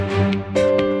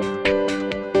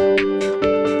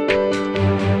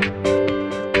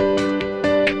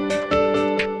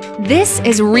This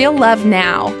is Real Love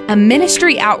Now, a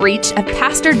ministry outreach of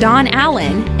Pastor Don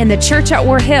Allen in the church at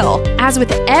War Hill. As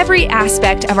with every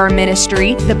aspect of our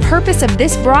ministry, the purpose of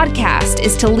this broadcast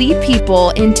is to lead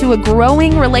people into a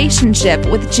growing relationship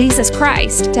with Jesus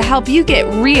Christ to help you get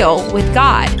real with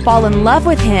God, fall in love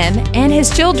with Him and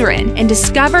His children, and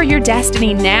discover your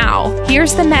destiny now.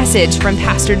 Here's the message from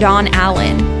Pastor Don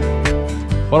Allen.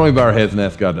 Why don't we bow our heads and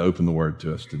ask God to open the Word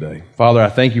to us today? Father, I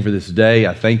thank you for this day.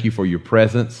 I thank you for your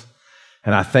presence,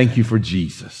 and I thank you for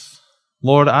Jesus.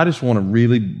 Lord, I just want to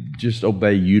really just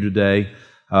obey you today.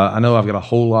 I know I've got a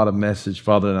whole lot of message,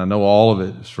 Father, and I know all of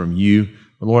it is from you.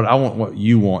 But Lord, I want what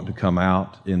you want to come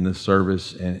out in this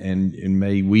service, and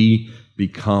may we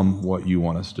become what you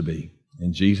want us to be.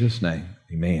 In Jesus' name,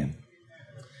 amen.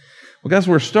 Well, guys,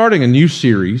 we're starting a new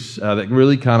series that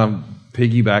really kind of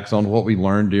piggybacks on what we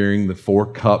learned during the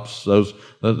 4 cups.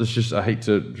 I hate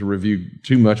to review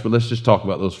too much, but let's just talk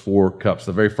about those 4 cups.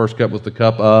 The very first cup was the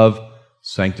cup of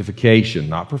sanctification,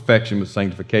 not perfection, but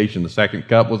sanctification. The second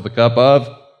cup was the cup of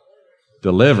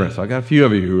deliverance. I got a few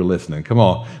of you who are listening. Come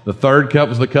on. The third cup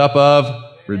was the cup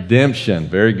of redemption.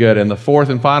 Very good. And the fourth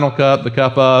and final cup, the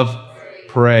cup of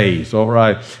praise. All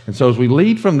right. And so as we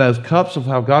lead from those cups of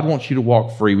how God wants you to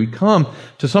walk free, we come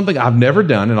to something I've never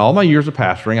done in all my years of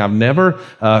pastoring. I've never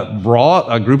brought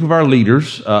a group of our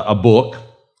leaders a book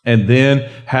and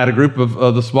then had a group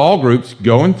of the small groups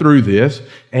going through this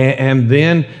and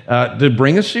then to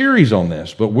bring a series on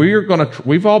this. But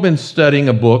we've all been studying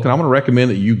a book, and I'm going to recommend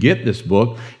that you get this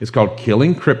book. It's called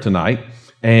Killing Kryptonite,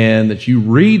 and that you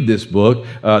read this book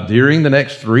during the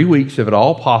next 3 weeks, if at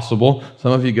all possible.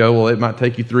 Some of you go, well, it might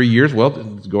take you 3 years. Well,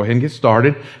 go ahead and get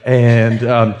started.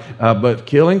 But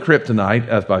Killing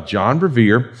Kryptonite is by John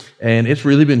Bevere, and it's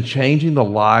really been changing the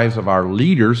lives of our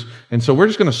leaders. And so we're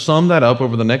just going to sum that up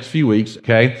over the next few weeks,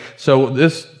 okay? So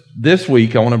this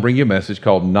week, I want to bring you a message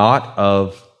called Not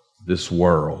of This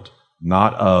World.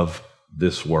 Not of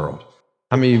this world.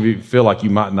 How many of you feel like you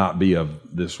might not be of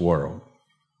this world?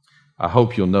 I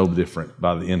hope you'll know different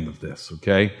by the end of this,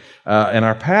 okay? And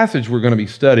our passage we're going to be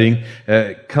studying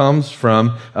comes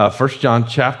from 1 John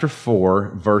chapter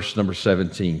 4, verse number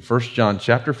 17. 1 John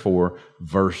chapter 4,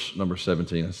 verse number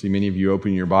 17. I see many of you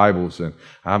open your Bibles, and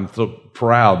I'm so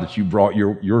proud that you brought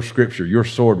your scripture, your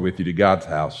sword with you to God's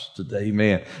house today.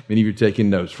 Amen. Many of you are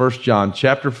taking notes. 1 John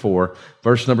chapter 4,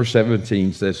 verse number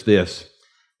 17 says this: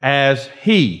 As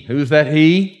He, who's that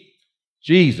He?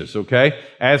 Jesus, okay?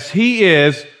 As He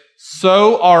is,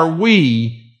 so are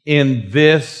we in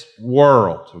this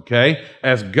world, okay?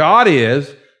 As God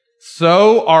is,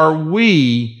 so are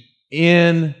we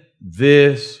in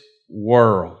this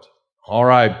world. All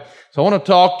right. So I want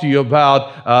to talk to you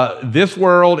about this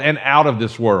world and out of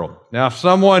this world. Now, if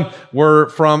someone were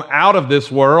from out of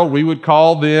this world, we would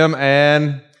call them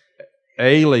an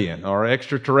alien or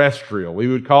extraterrestrial. We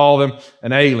would call them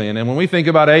an alien. And when we think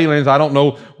about aliens, I don't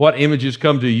know what images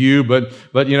come to you, but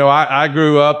you know, I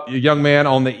grew up a young man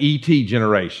on the E.T.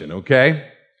 generation, okay?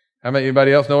 How many,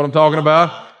 anybody else know what I'm talking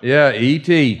about? Yeah,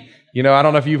 E.T. You know, I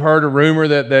don't know if you've heard a rumor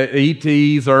that the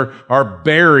E.T.s are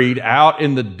buried out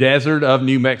in the desert of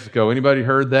New Mexico. Anybody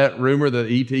heard that rumor that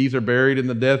E.T.s are buried in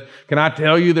the desert? Can I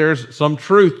tell you there's some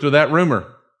truth to that rumor?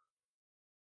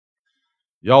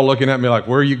 Y'all looking at me like,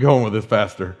 where are you going with this,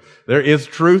 Pastor? There is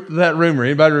truth to that rumor.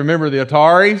 Anybody remember the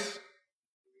Ataris?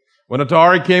 When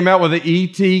Atari came out with the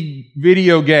E.T.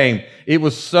 video game, it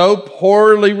was so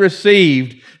poorly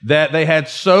received that they had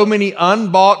so many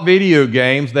unbought video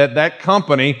games that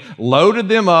company loaded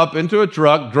them up into a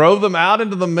truck, drove them out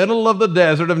into the middle of the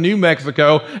desert of New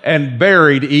Mexico, and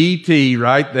buried E.T.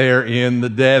 right there in the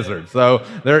desert. So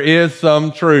there is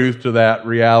some truth to that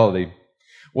reality.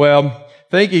 Well,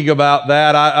 thinking about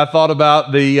that, I thought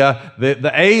about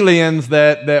the aliens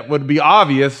that would be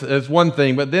obvious as one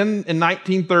thing, but then in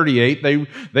 1938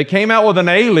 they came out with an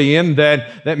alien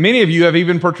that many of you have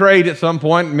even portrayed at some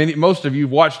point. Most of you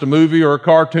have watched a movie or a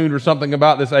cartoon or something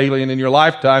about this alien in your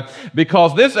lifetime,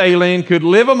 because this alien could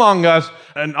live among us,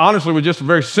 and honestly with just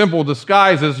very simple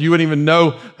disguises you wouldn't even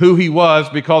know who he was,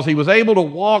 because he was able to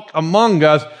walk among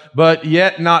us but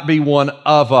yet not be one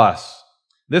of us.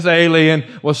 This alien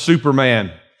was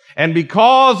Superman. And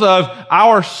because of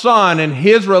our sun and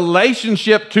his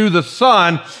relationship to the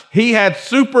sun, he had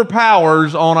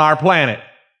superpowers on our planet.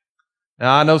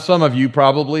 Now, I know some of you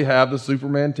probably have the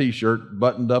Superman t-shirt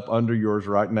buttoned up under yours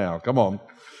right now. Come on.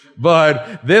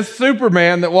 But this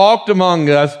Superman that walked among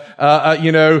us,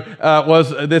 was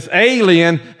this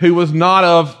alien who was not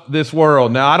of this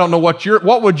world. Now, I don't know what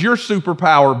would your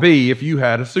superpower be if you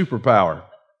had a superpower?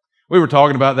 We were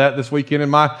talking about that this weekend in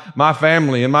my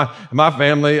family. And my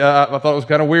family, I thought it was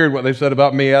kind of weird what they said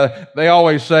about me. They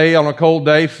always say on a cold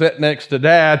day, sit next to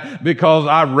Dad because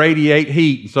I radiate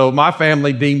heat. So my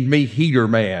family deemed me heater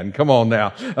man. Come on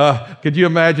now. Could you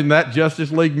imagine that Justice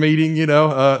League meeting?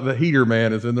 The heater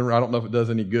man is in there. I don't know if it does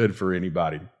any good for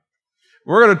anybody.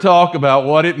 We're going to talk about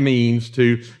what it means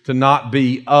to not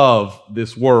be of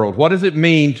this world. What does it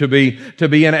mean to be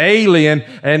an alien?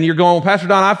 And you're going, Pastor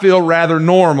Don, I feel rather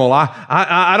normal.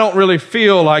 I don't really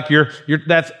feel like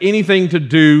that's anything to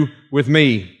do with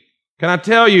me. Can I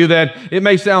tell you that it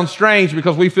may sound strange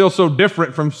because we feel so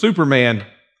different from Superman,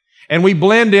 and we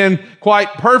blend in quite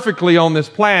perfectly on this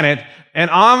planet. And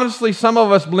honestly, some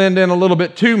of us blend in a little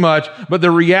bit too much, but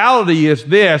the reality is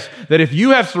this, that if you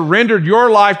have surrendered your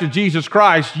life to Jesus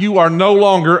Christ, you are no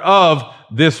longer of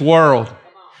this world.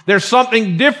 There's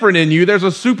something different in you. There's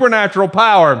a supernatural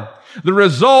power. The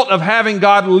result of having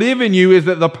God live in you is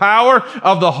that the power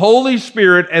of the Holy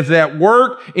Spirit is at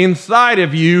work inside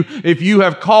of you if you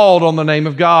have called on the name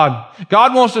of God.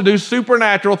 God wants to do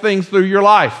supernatural things through your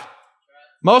life.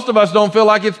 Most of us don't feel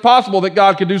like it's possible that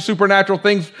God could do supernatural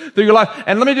things through your life.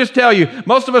 And let me just tell you,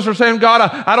 most of us are saying, God,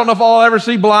 I don't know if I'll ever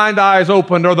see blind eyes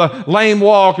opened or the lame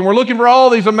walk. And we're looking for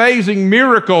all these amazing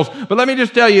miracles. But let me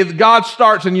just tell you, God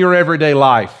starts in your everyday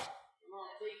life.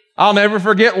 I'll never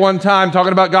forget one time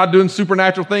talking about God doing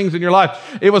supernatural things in your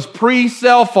life. It was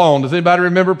pre-cell phone. Does anybody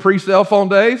remember pre-cell phone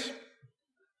days?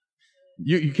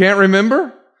 You can't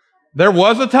remember? There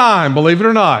was a time, believe it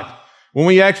or not, when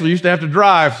we actually used to have to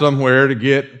drive somewhere to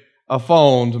get a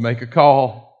phone to make a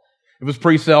call. It was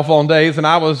pre-cell phone days, and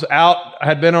I was out, I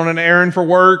had been on an errand for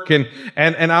work, and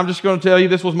I'm just going to tell you,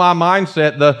 this was my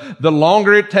mindset. The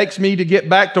longer it takes me to get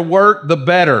back to work, the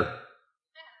better.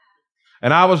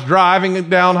 And I was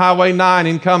driving down Highway 9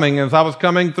 incoming as I was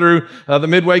coming through the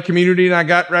Midway community, and I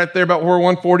got right there about where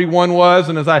 141 was.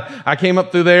 And as I came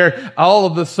up through there, all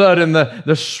of a sudden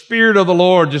the Spirit of the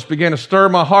Lord just began to stir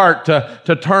my heart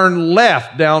to turn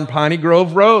left down Piney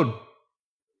Grove Road.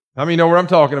 How many know where I'm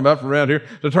talking about from around here?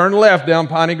 To turn left down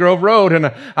Piney Grove Road. And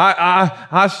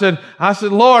I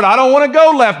said, Lord, I don't want to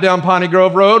go left down Piney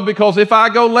Grove Road, because if I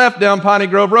go left down Piney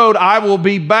Grove Road, I will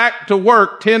be back to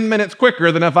work 10 minutes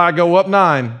quicker than if I go up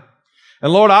 9.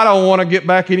 And Lord, I don't want to get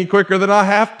back any quicker than I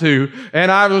have to.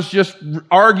 And I was just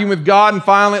arguing with God, and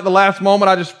finally at the last moment,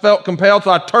 I just felt compelled,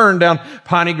 so I turned down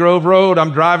Piney Grove Road.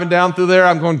 I'm driving down through there.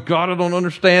 I'm going, God, I don't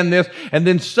understand this. And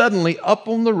then suddenly, up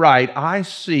on the right, I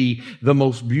see the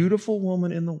most beautiful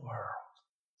woman in the world.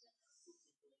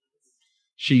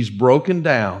 She's broken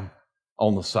down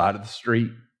on the side of the street.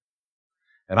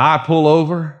 And I pull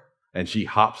over, and she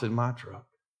hops in my truck.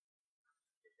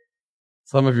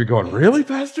 Some of you are going, really,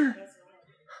 Pastor?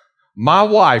 My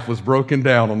wife was broken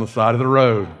down on the side of the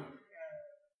road.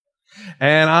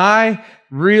 And I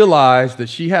realized that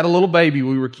she had a little baby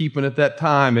we were keeping at that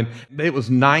time, and it was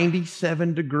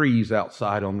 97 degrees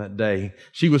outside on that day.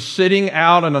 She was sitting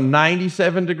out on a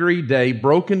 97-degree day,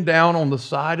 broken down on the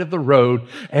side of the road,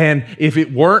 and if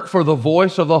it weren't for the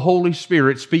voice of the Holy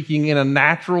Spirit speaking in a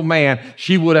natural man,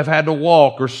 she would have had to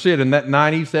walk or sit in that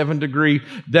 97-degree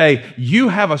day. You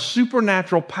have a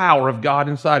supernatural power of God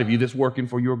inside of you that's working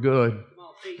for your good.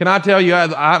 Can I tell you,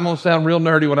 I'm going to sound real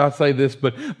nerdy when I say this,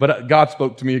 but God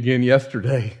spoke to me again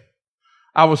yesterday.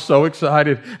 I was so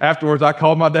excited. Afterwards, I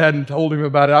called my dad and told him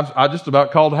about it. I just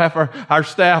about called half our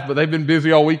staff, but they've been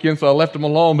busy all weekend, so I left them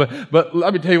alone. But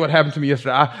let me tell you what happened to me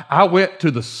yesterday. I went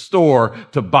to the store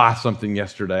to buy something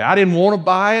yesterday. I didn't want to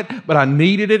buy it, but I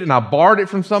needed it, and I borrowed it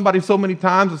from somebody so many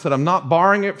times. I said, I'm not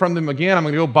borrowing it from them again. I'm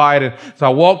going to go buy it. And so I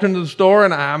walked into the store,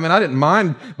 and I didn't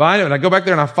mind buying it. And I go back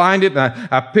there, and I find it, and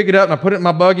I pick it up, and I put it in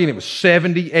my buggy, and it was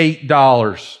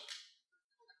 $78.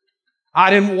 I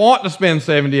didn't want to spend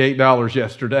 $78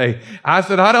 yesterday. I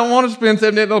said, I don't want to spend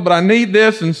 $78, but I need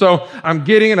this. And so I'm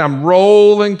getting it. I'm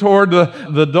rolling toward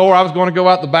the door. I was going to go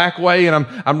out the back way, and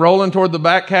I'm rolling toward the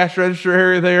back cash register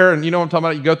area there. And you know what I'm talking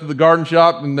about? You go through the garden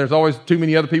shop, and there's always too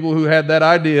many other people who had that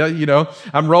idea, you know.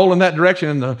 I'm rolling that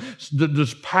direction, and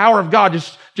this power of God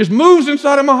just moves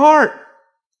inside of my heart.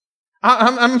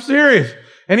 I'm serious.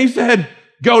 And he said,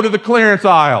 go to the clearance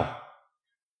aisle.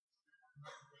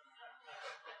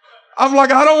 I'm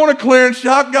like, I don't want a clearance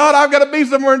shop. God, I've got to be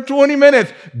somewhere in 20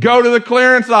 minutes. Go to the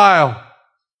clearance aisle.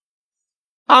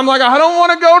 I'm like, I don't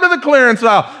want to go to the clearance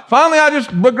aisle. Finally, I just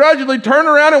begrudgingly turned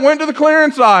around and went to the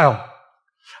clearance aisle.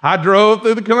 I drove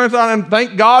through the clearance aisle, and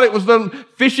thank God it was the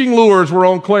fishing lures were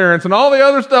on clearance, and all the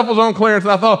other stuff was on clearance.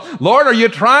 And I thought, Lord, are you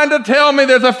trying to tell me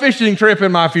there's a fishing trip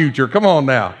in my future? Come on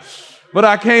now. But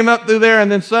I came up through there,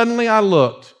 and then suddenly I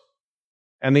looked,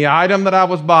 and the item that I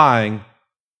was buying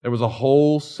There was a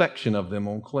whole section of them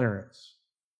on clearance.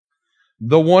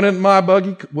 The one in my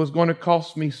buggy was going to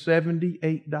cost me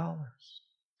 $78.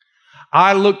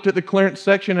 I looked at the clearance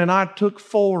section and I took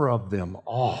 4 of them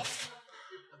off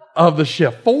of the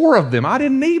shelf. 4 of them. I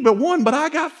didn't need but one, but I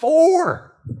got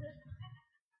 4.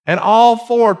 And all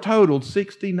 4 totaled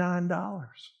 $69.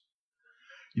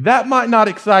 That might not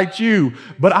excite you,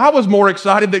 but I was more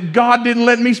excited that God didn't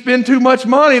let me spend too much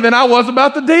money than I was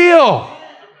about the deal.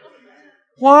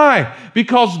 Why?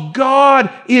 Because God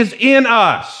is in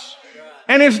us.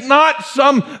 And it's not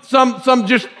some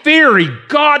just theory.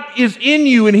 God is in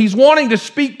you, and He's wanting to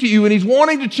speak to you, and He's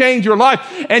wanting to change your life.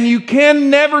 And you can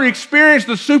never experience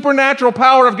the supernatural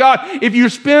power of God if you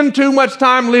spend too much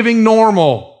time living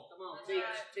normal.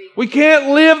 We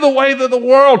can't live the way that the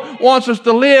world wants us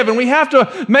to live, and we have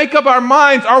to make up our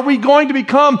minds. Are we going to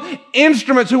become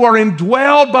instruments who are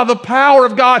indwelled by the power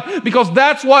of God? Because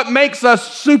that's what makes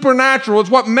us supernatural. It's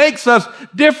what makes us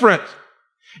different.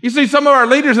 You see, some of our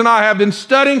leaders and I have been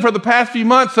studying for the past few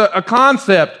months a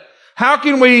concept. How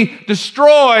can we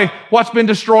destroy what's been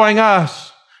destroying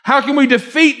us? How can we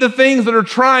defeat the things that are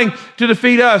trying to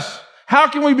defeat us? How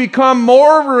can we become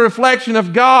more of a reflection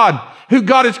of God, who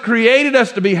God has created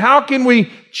us to be? How can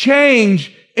we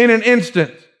change in an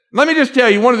instant? Let me just tell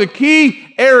you, one of the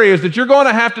key areas that you're going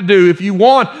to have to do if you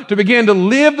want to begin to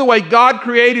live the way God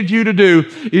created you to do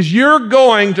is you're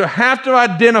going to have to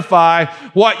identify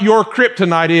what your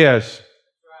kryptonite is.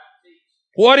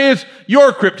 What is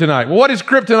your kryptonite? Well, what is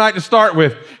kryptonite to start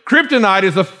with? Kryptonite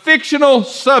is a fictional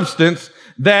substance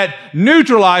that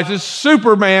neutralizes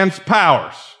Superman's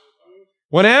powers.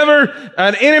 Whenever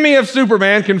an enemy of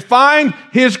Superman can find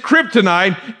his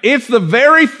kryptonite, it's the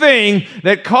very thing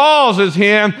that causes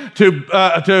him to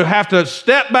have to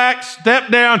step back,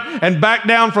 step down, and back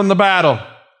down from the battle.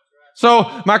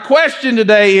 So my question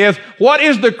today is, what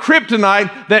is the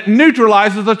kryptonite that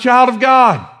neutralizes a child of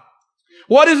God?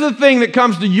 What is the thing that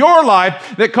comes to your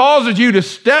life that causes you to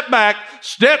step back,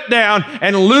 step down,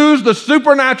 and lose the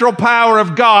supernatural power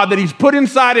of God that He's put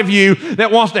inside of you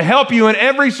that wants to help you in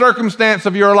every circumstance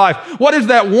of your life? What is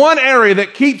that one area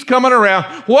that keeps coming around?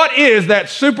 What is that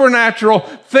supernatural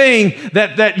thing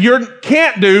that you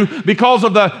can't do because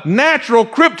of the natural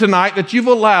kryptonite that you've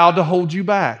allowed to hold you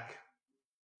back?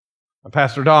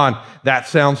 Pastor Don, that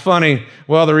sounds funny.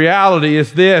 Well, the reality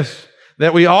is this,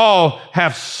 that we all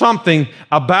have something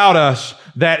about us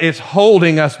that is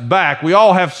holding us back. We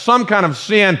all have some kind of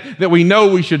sin that we know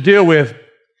we should deal with.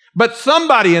 But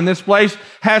somebody in this place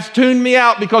has tuned me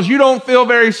out because you don't feel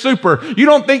very super. You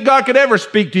don't think God could ever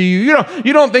speak to you.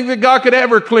 You don't think that God could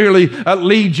ever clearly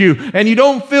lead you. And you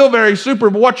don't feel very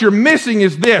super. But what you're missing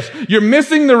is this. You're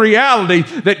missing the reality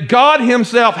that God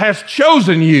Himself has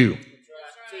chosen you.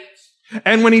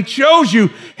 And when He chose you,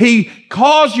 He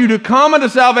caused you to come unto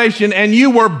salvation, and you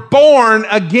were born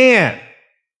again.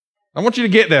 I want you to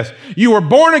get this. You were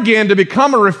born again to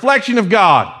become a reflection of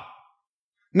God.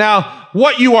 Now,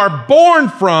 what you are born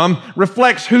from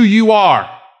reflects who you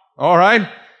are. All right?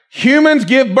 Humans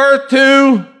give birth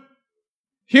to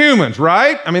humans,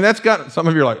 right? I mean, that's got, some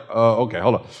of you are like, okay,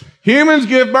 hold on. Humans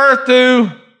give birth to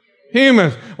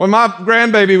humans. When my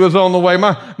grandbaby was on the way,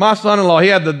 my son-in-law, he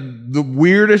had the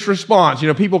weirdest response. You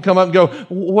know, people come up and go,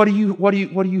 what are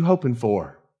you hoping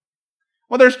for?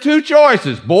 Well, there's 2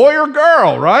 choices, boy or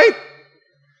girl, right?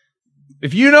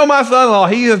 If you know my son-in-law,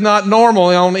 he is not normal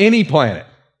on any planet.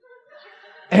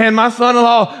 And my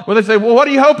son-in-law, when they say, well, what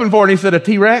are you hoping for? And he said, a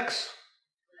T-Rex.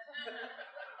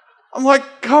 I'm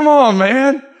like, come on,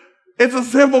 man. It's a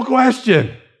simple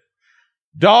question.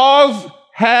 Dogs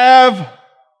have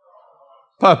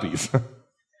puppies.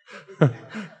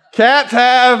 Cats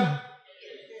have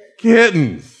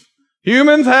kittens.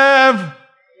 Humans have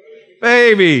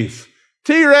babies.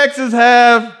 T-Rexes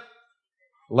have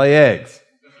lay eggs.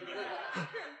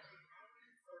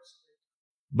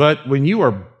 But when you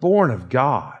are born of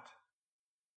God,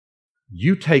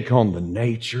 you take on the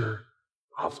nature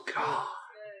of God.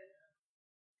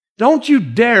 Don't you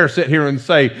dare sit here and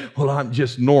say, well, I'm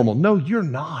just normal. No, you're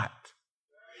not.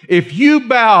 If you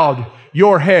bowed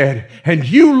your head and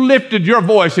you lifted your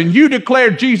voice and you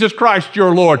declared Jesus Christ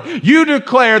your Lord, you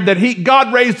declared that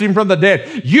God raised Him from the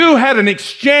dead, you had an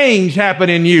exchange happen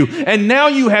in you, and now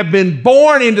you have been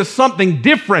born into something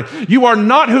different. You are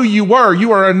not who you were.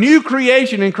 You are a new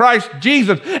creation in Christ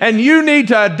Jesus, and you need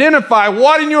to identify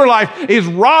what in your life is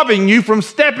robbing you from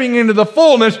stepping into the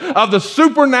fullness of the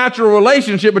supernatural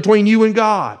relationship between you and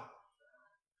God.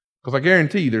 Because I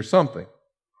guarantee you there's something.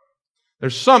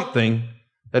 There's something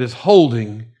that is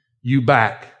holding you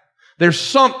back. There's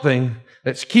something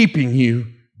that's keeping you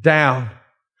down.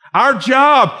 Our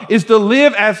job is to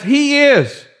live as He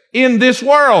is. in this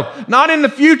world, not in the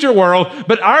future world,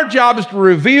 but our job is to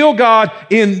reveal God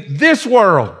in this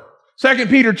world. 2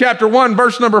 Peter chapter 1,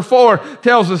 verse number 4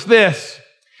 tells us this.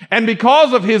 And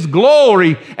because of his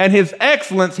glory and his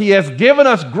excellence, he has given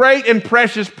us great and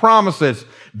precious promises.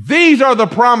 These are the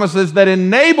promises that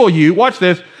enable you, watch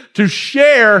this, to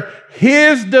share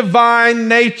his divine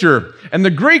nature. And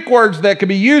the Greek words that can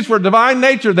be used for divine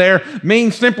nature there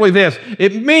mean simply this.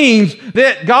 It means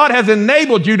that God has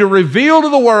enabled you to reveal to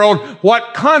the world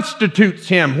what constitutes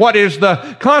him, what is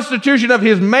the constitution of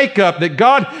his makeup, that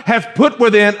God has put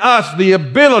within us the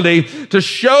ability to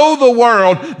show the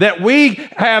world that we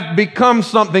have become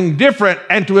something different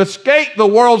and to escape the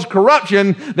world's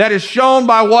corruption that is shown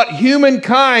by what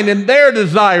humankind and their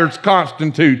desires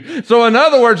constitute. So in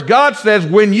other words, God says,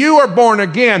 when you are born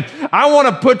again, I want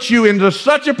to put you into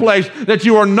such a place that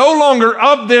you are no longer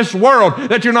of this world,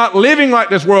 that you're not living like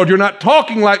this world, you're not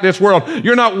talking like this world,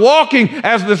 you're not walking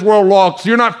as this world walks,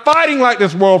 you're not fighting like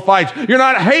this world fights, you're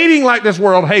not hating like this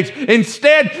world hates.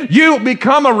 Instead, you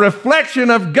become a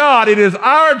reflection of God. It is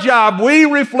our job. We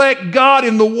reflect God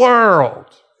in the world.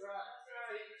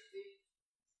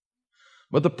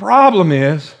 But the problem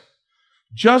is,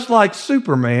 just like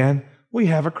Superman, we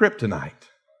have a kryptonite.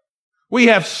 We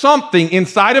have something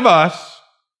inside of us.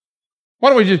 Why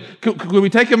don't we could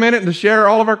we take a minute to share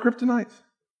all of our kryptonites?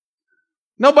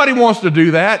 Nobody wants to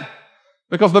do that,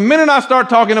 because the minute I start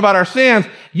talking about our sins,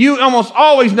 you almost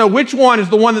always know which one is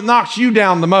the one that knocks you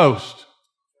down the most.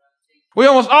 We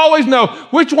almost always know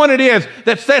which one it is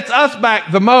that sets us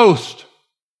back the most.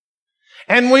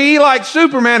 And we, like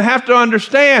Superman, have to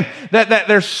understand that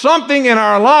there's something in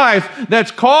our life that's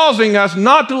causing us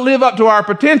not to live up to our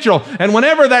potential. And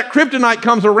whenever that kryptonite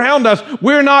comes around us,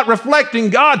 we're not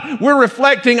reflecting God. We're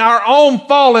reflecting our own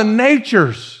fallen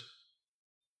natures.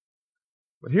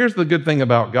 But here's the good thing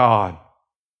about God.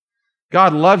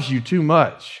 God loves you too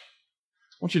much.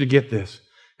 I want you to get this.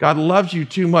 God loves you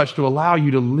too much to allow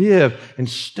you to live and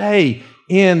stay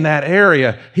in that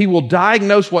area. He will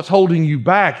diagnose what's holding you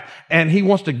back, and he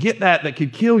wants to get that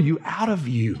could kill you out of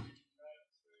you.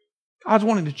 God's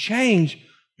wanting to change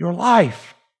your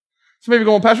life. Some of you are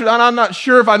going, Pastor Don, I'm not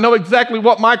sure if I know exactly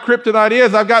what my kryptonite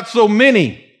is. I've got so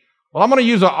many. Well, I'm going to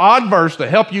use an odd verse to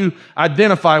help you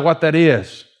identify what that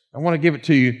is. I want to give it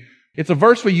to you. It's a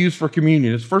verse we use for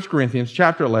communion. It's 1 Corinthians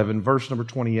chapter 11, verse number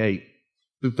 28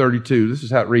 through 32. This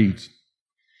is how it reads.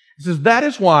 It says, that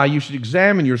is why you should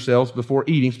examine yourselves before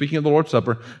eating, speaking of the Lord's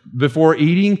Supper, before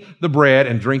eating the bread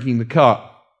and drinking the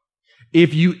cup.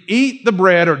 If you eat the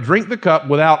bread or drink the cup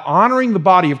without honoring the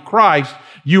body of Christ,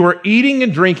 you are eating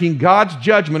and drinking God's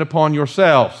judgment upon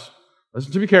yourselves.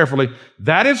 Listen to me carefully.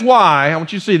 That is why, I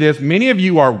want you to see this, many of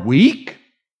you are weak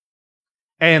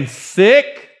and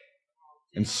sick,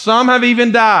 and some have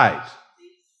even died.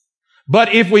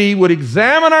 But if we would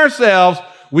examine ourselves,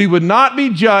 we would not be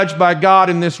judged by God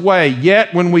in this way.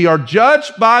 Yet when we are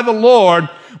judged by the Lord,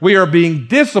 we are being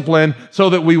disciplined so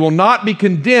that we will not be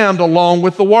condemned along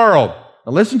with the world.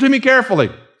 Now listen to me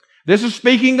carefully. This is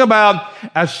speaking about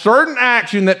a certain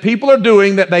action that people are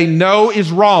doing that they know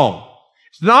is wrong.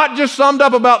 It's not just summed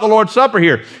up about the Lord's Supper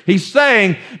here. He's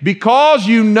saying, because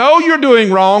you know you're doing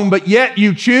wrong, but yet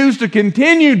you choose to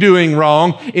continue doing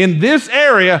wrong in this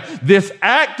area, this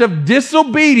act of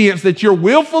disobedience that you're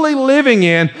willfully living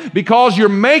in, because you're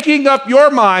making up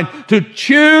your mind to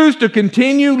choose to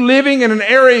continue living in an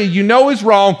area you know is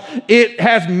wrong, it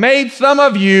has made some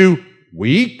of you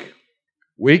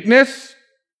weakness,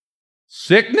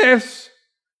 sickness,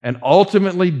 and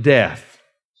ultimately death.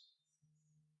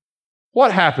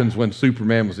 What happens when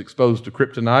Superman was exposed to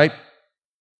kryptonite?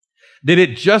 Did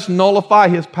it just nullify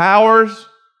his powers?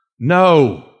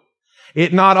 No.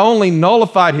 It not only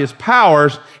nullified his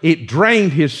powers, it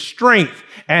drained his strength,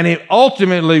 and it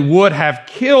ultimately would have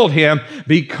killed him,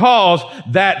 because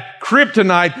that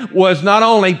kryptonite was not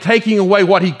only taking away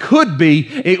what he could be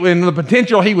and the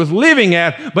potential he was living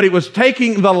at, but it was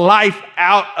taking the life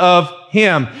out of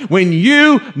him. When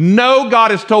you know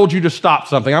God has told you to stop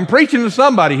something, I'm preaching to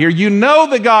somebody here. You know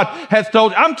that God has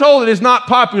told you. I'm told that it's not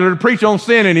popular to preach on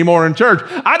sin anymore in church.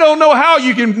 I don't know how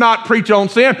you can not preach on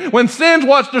sin when sin's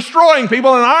what's destroying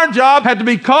people, and our job had to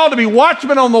be called to be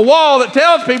watchmen on the wall that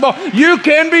tells people you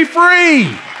can be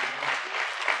free.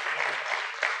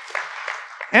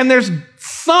 And there's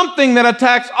something that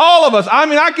attacks all of us. I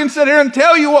mean, I can sit here and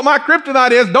tell you what my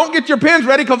kryptonite is. Don't get your pens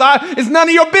ready, because it's none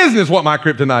of your business what my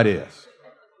kryptonite is.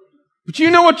 But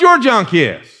you know what your junk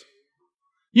is.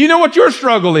 You know what your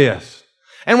struggle is.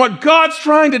 And what God's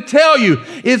trying to tell you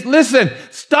is, listen,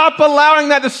 stop allowing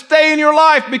that to stay in your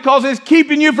life, because it's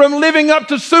keeping you from living up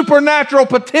to supernatural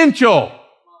potential.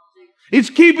 It's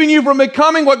keeping you from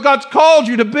becoming what God's called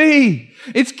you to be.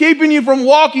 It's keeping you from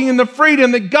walking in the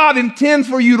freedom that God intends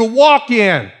for you to walk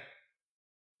in.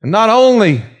 And not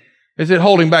only is it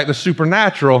holding back the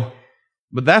supernatural,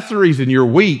 but that's the reason you're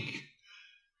weak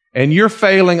and you're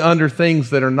failing under things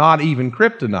that are not even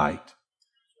kryptonite.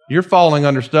 You're falling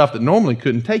under stuff that normally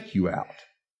couldn't take you out.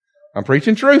 I'm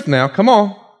preaching truth now. Come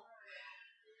on.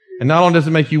 And not only does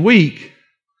it make you weak,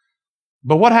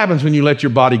 but what happens when you let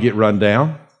your body get run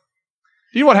down?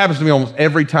 Do you know what happens to me almost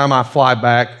every time I fly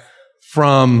back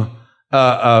from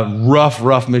a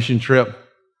rough mission trip?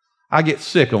 I get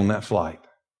sick on that flight.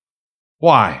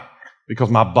 Why? Because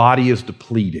my body is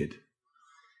depleted.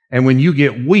 And when you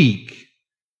get weak,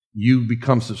 you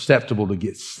become susceptible to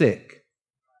get sick.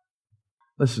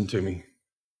 Listen to me.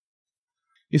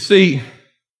 You see,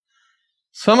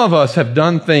 some of us have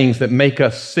done things that make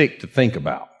us sick to think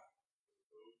about.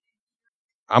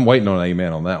 I'm waiting on an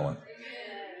amen on that one.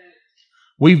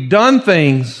 We've done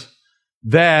things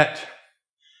that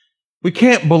we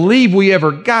can't believe we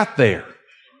ever got there.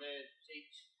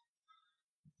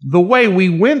 The way we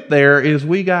went there is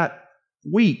we got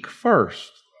weak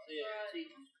first.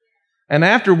 And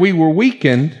after we were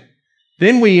weakened,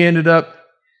 then we ended up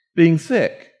being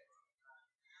sick.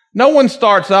 No one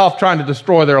starts off trying to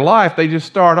destroy their life. They just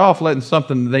start off letting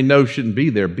something that they know shouldn't be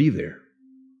there be there.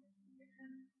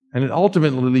 And it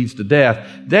ultimately leads to death.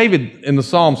 David in the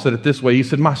Psalm said it this way. He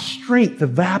said, my strength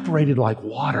evaporated like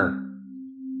water.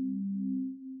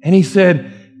 And he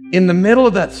said, in the middle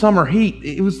of that summer heat,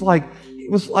 it was like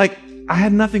I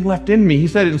had nothing left in me. He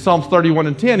said it in Psalms 31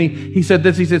 and 10. He said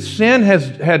this. He said, sin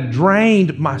had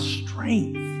drained my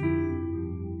strength.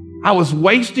 I was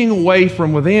wasting away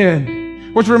from within.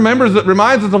 Which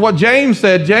reminds us of what James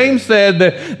said. James said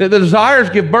that the desires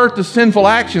give birth to sinful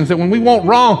actions, that when we want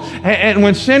wrong, and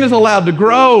when sin is allowed to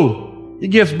grow, it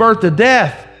gives birth to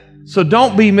death. So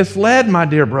don't be misled, my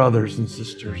dear brothers and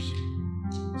sisters.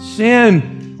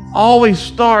 Sin always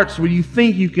starts when you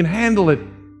think you can handle it,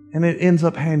 and it ends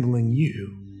up handling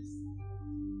you.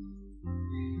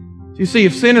 You see,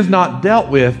 if sin is not dealt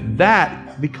with,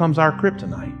 that becomes our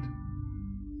kryptonite.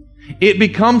 It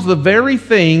becomes the very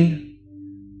thing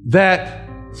that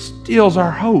steals our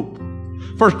hope.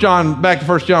 Back to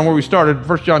 1 John where we started,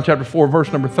 1 John chapter 4,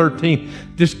 verse number 13.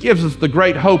 This gives us the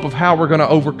great hope of how we're going to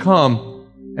overcome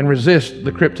and resist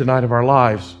the kryptonite of our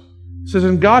lives. It says,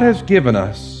 and God has given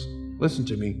us, listen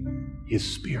to me,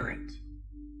 His Spirit.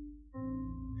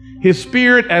 His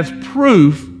Spirit as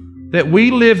proof that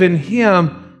we live in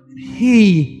Him, and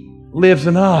He lives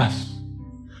in us.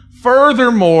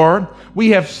 Furthermore,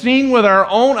 we have seen with our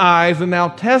own eyes and now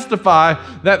testify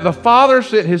that the Father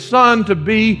sent His Son to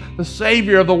be the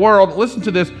Savior of the world. Listen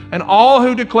to this. And all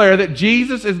who declare that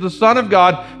Jesus is the Son of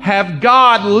God have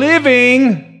God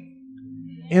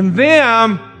living in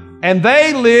them, and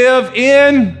they live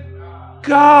in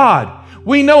God.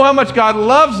 We know how much God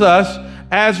loves us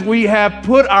as we have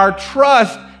put our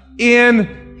trust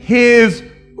in His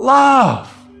love.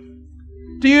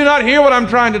 Do you not hear what I'm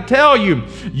trying to tell you?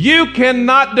 You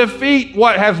cannot defeat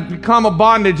what has become a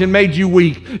bondage and made you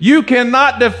weak. You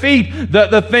cannot defeat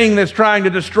the thing that's trying to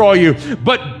destroy you.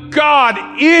 But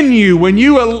God in you, when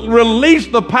you release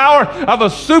the power of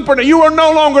a supernatural, you are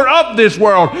no longer of this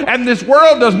world. And this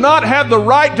world does not have the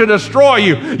right to destroy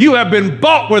you. You have been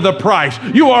bought with a price.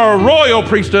 You are a royal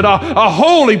priesthood, a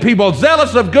holy people,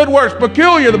 zealous of good works,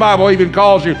 peculiar, the Bible even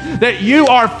calls you, that you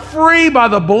are free by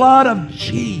the blood of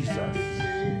Jesus.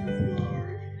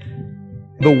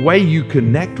 The way you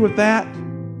connect with that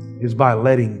is by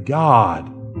letting God,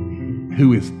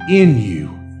 who is in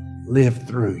you, live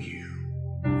through you.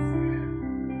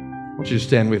 I want you to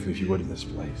stand with me, if you would, in this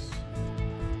place.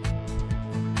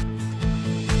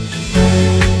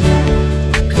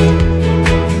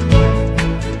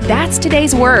 That's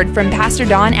today's word from Pastor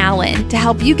Don Allen to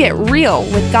help you get real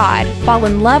with God, fall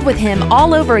in love with Him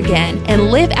all over again, and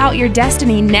live out your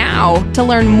destiny now. To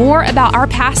learn more about our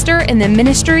pastor and the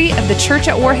ministry of the Church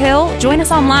at War Hill, join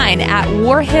us online at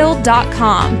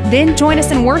warhill.com. Then join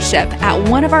us in worship at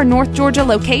one of our North Georgia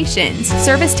locations.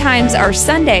 Service times are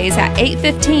Sundays at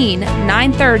 8:15,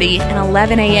 9:30, and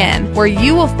 11 a.m., where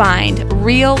you will find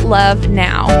real love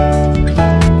now.